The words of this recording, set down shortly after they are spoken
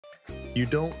You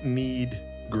don't need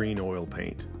green oil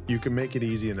paint. You can make it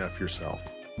easy enough yourself.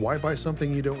 Why buy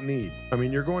something you don't need? I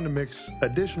mean, you're going to mix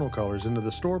additional colors into the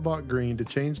store-bought green to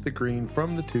change the green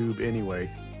from the tube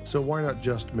anyway, so why not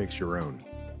just mix your own?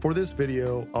 For this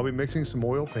video, I'll be mixing some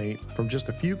oil paint from just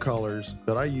a few colors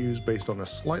that I use based on a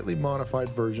slightly modified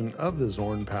version of the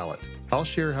Zorn palette. I'll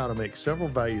share how to make several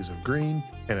values of green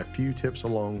and a few tips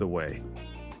along the way.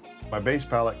 My base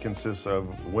palette consists of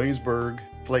Williamsburg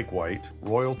Flake White,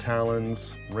 Royal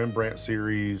Talons, Rembrandt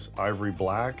Series, Ivory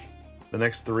Black. The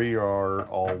next three are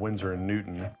all Winsor and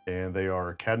Newton, and they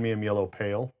are Cadmium Yellow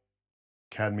Pale,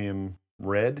 Cadmium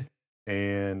Red,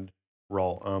 and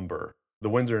Raw Umber. The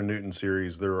Winsor and Newton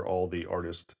series, they're all the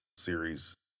artist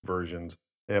series versions.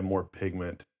 They have more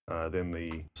pigment than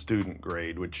the student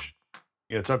grade, which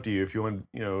it's up to you. If you want,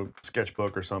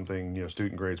 sketchbook or something,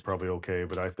 student grade's probably okay.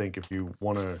 But I think if you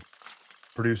want to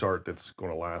produce art that's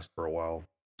going to last for a while,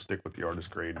 stick with the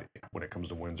artist grade when it comes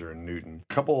to Winsor and Newton.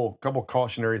 Couple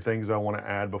cautionary things I want to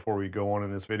add before we go on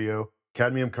in this video.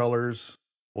 Cadmium colors,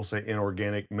 we'll say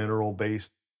inorganic mineral-based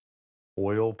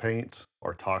oil paints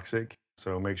are toxic.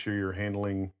 So make sure you're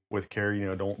handling with care.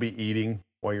 Don't be eating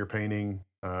while you're painting.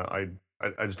 I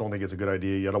just don't think it's a good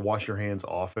idea. You got to wash your hands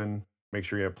often. Make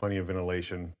sure you have plenty of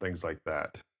ventilation, things like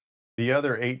that. The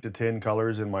other 8 to 10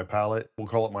 colors in my palette, we'll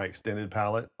call it my extended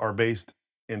palette, are based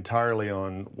entirely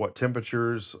on what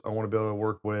temperatures I want to be able to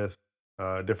work with,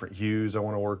 different hues I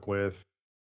want to work with,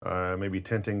 maybe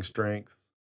tinting strength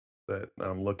that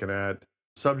I'm looking at,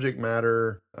 subject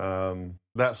matter,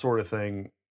 that sort of thing,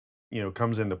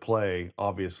 comes into play,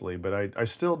 obviously, but I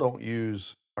still don't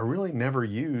use, I really never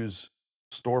use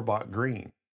store-bought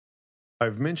green.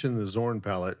 I've mentioned the Zorn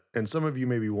palette, and some of you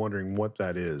may be wondering what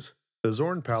that is. The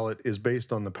Zorn palette is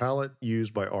based on the palette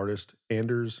used by artist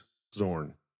Anders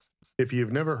Zorn. If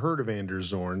you've never heard of Anders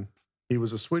Zorn, he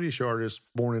was a Swedish artist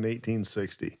born in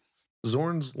 1860.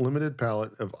 Zorn's limited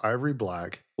palette of ivory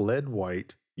black, lead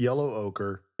white, yellow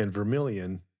ochre, and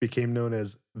vermilion became known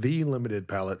as the limited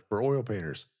palette for oil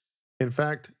painters. In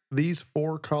fact, these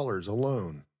 4 colors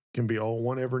alone can be all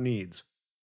one ever needs.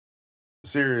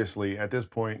 Seriously, at this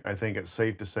point, I think it's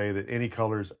safe to say that any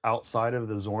colors outside of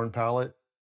the Zorn palette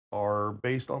are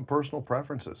based on personal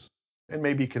preferences and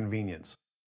maybe convenience.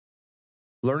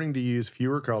 Learning to use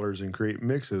fewer colors and create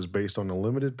mixes based on a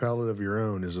limited palette of your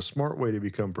own is a smart way to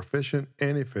become proficient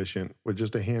and efficient with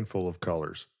just a handful of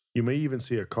colors. You may even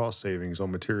see a cost savings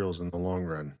on materials in the long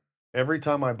run. Every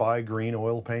time I buy green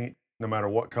oil paint, no matter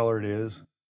what color it is,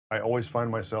 I always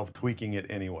find myself tweaking it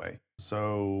anyway.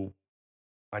 So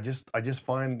I just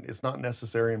find it's not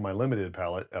necessary in my limited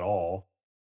palette at all.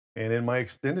 And in my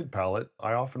extended palette,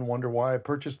 I often wonder why I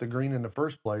purchased the green in the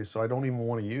first place, so I don't even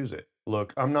want to use it.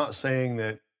 Look, I'm not saying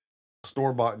that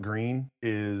store-bought green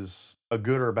is a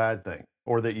good or bad thing,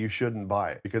 or that you shouldn't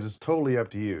buy it, because it's totally up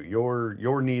to you.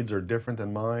 Your needs are different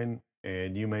than mine,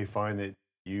 and you may find that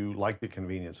you like the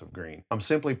convenience of green. I'm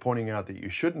simply pointing out that you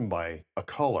shouldn't buy a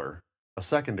color, a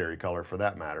secondary color for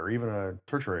that matter, even a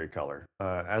tertiary color,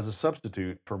 as a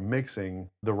substitute for mixing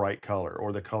the right color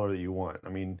or the color that you want. I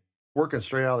mean, working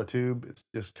straight out of the tube, it's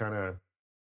just kind of,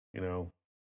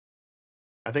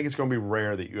 I think it's going to be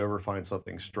rare that you ever find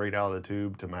something straight out of the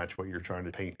tube to match what you're trying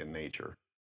to paint in nature.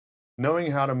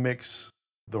 Knowing how to mix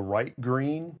the right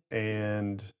green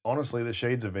and honestly the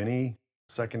shades of any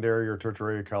secondary or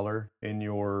tertiary color in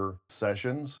your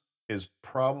sessions is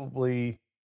probably,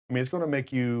 it's going to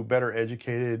make you better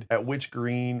educated at which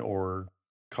green or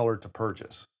color to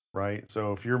purchase, right?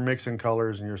 So if you're mixing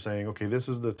colors and you're saying, okay, this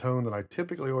is the tone that I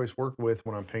typically always work with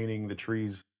when I'm painting the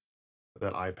trees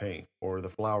that I paint, or the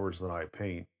flowers that I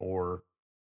paint, or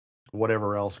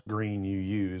whatever else green you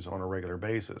use on a regular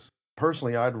basis.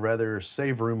 Personally, I'd rather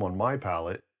save room on my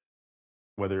palette,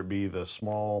 whether it be the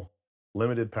small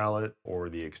limited palette or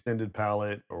the extended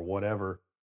palette or whatever.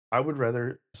 I would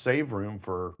rather save room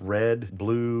for red,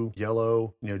 blue,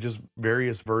 yellow, just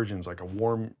various versions, like a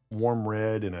warm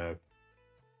red and a,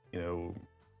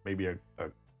 maybe a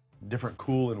different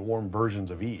cool and warm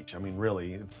versions of each. I mean,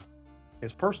 really, it's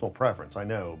personal preference, I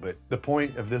know, but the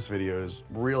point of this video is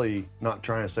really not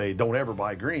trying to say don't ever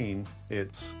buy green.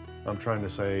 I'm trying to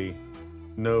say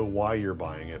know why you're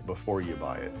buying it before you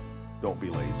buy it. Don't be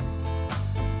lazy.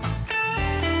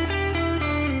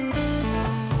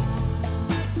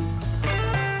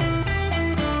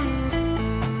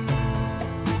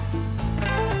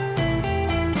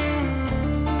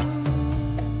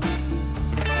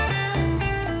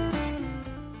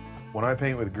 When I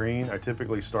paint with green, I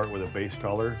typically start with a base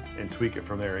color and tweak it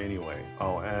from there anyway.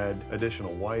 I'll add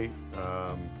additional white,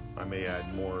 I may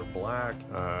add more black,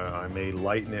 I may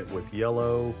lighten it with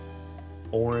yellow,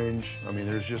 orange. I mean,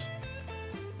 there's just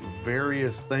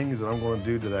various things that I'm going to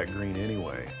do to that green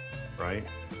anyway, right?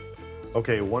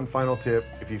 Okay, one final tip.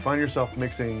 If you find yourself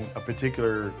mixing a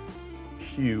particular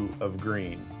hue of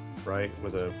green, right,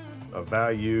 with a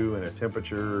value and a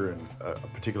temperature and a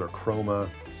particular chroma,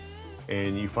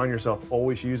 and you find yourself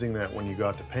always using that when you go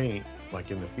out to paint, like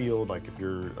in the field, like if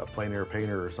you're a plein air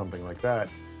painter or something like that,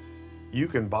 you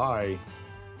can buy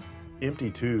empty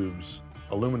tubes,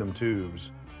 aluminum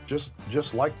tubes, just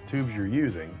like the tubes you're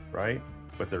using, right?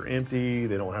 But they're empty,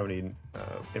 they don't have any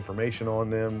information on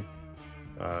them.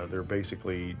 They're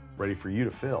basically ready for you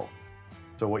to fill.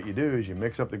 So what you do is you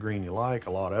mix up the green you like,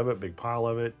 a lot of it, big pile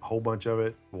of it, a whole bunch of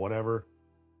it, whatever.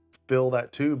 Fill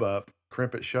that tube up,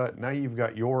 crimp it shut. Now you've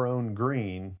got your own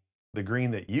green, the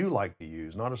green that you like to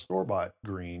use, not a store-bought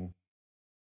green,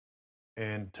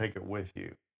 and take it with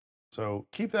you. So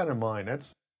keep that in mind.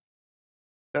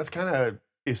 That's kind of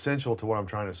essential to what I'm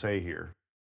trying to say here.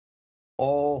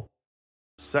 All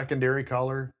secondary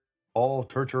color, all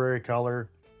tertiary color,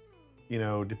 you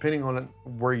know, depending on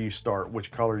where you start,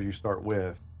 which colors you start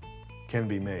with, can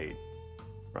be made,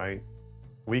 right?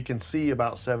 We can see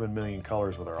about 7 million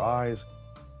colors with our eyes,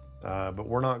 but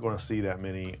we're not going to see that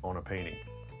many on a painting.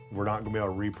 We're not going to be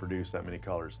able to reproduce that many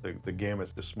colors. The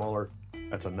gamut's just smaller.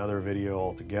 That's another video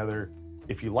altogether.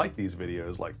 If you like these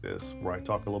videos like this, where I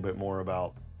talk a little bit more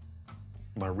about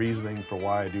my reasoning for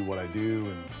why I do what I do,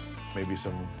 and maybe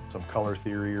some color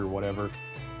theory or whatever,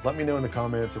 let me know in the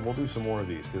comments and we'll do some more of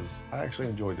these, because I actually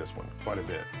enjoyed this one quite a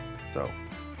bit. So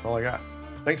that's all I got.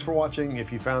 Thanks for watching.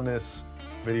 If you found this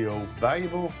video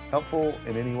valuable, helpful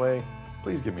in any way,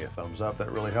 please give me a thumbs up.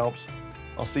 That really helps.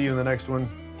 I'll see you in the next one.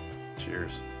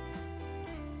 Cheers.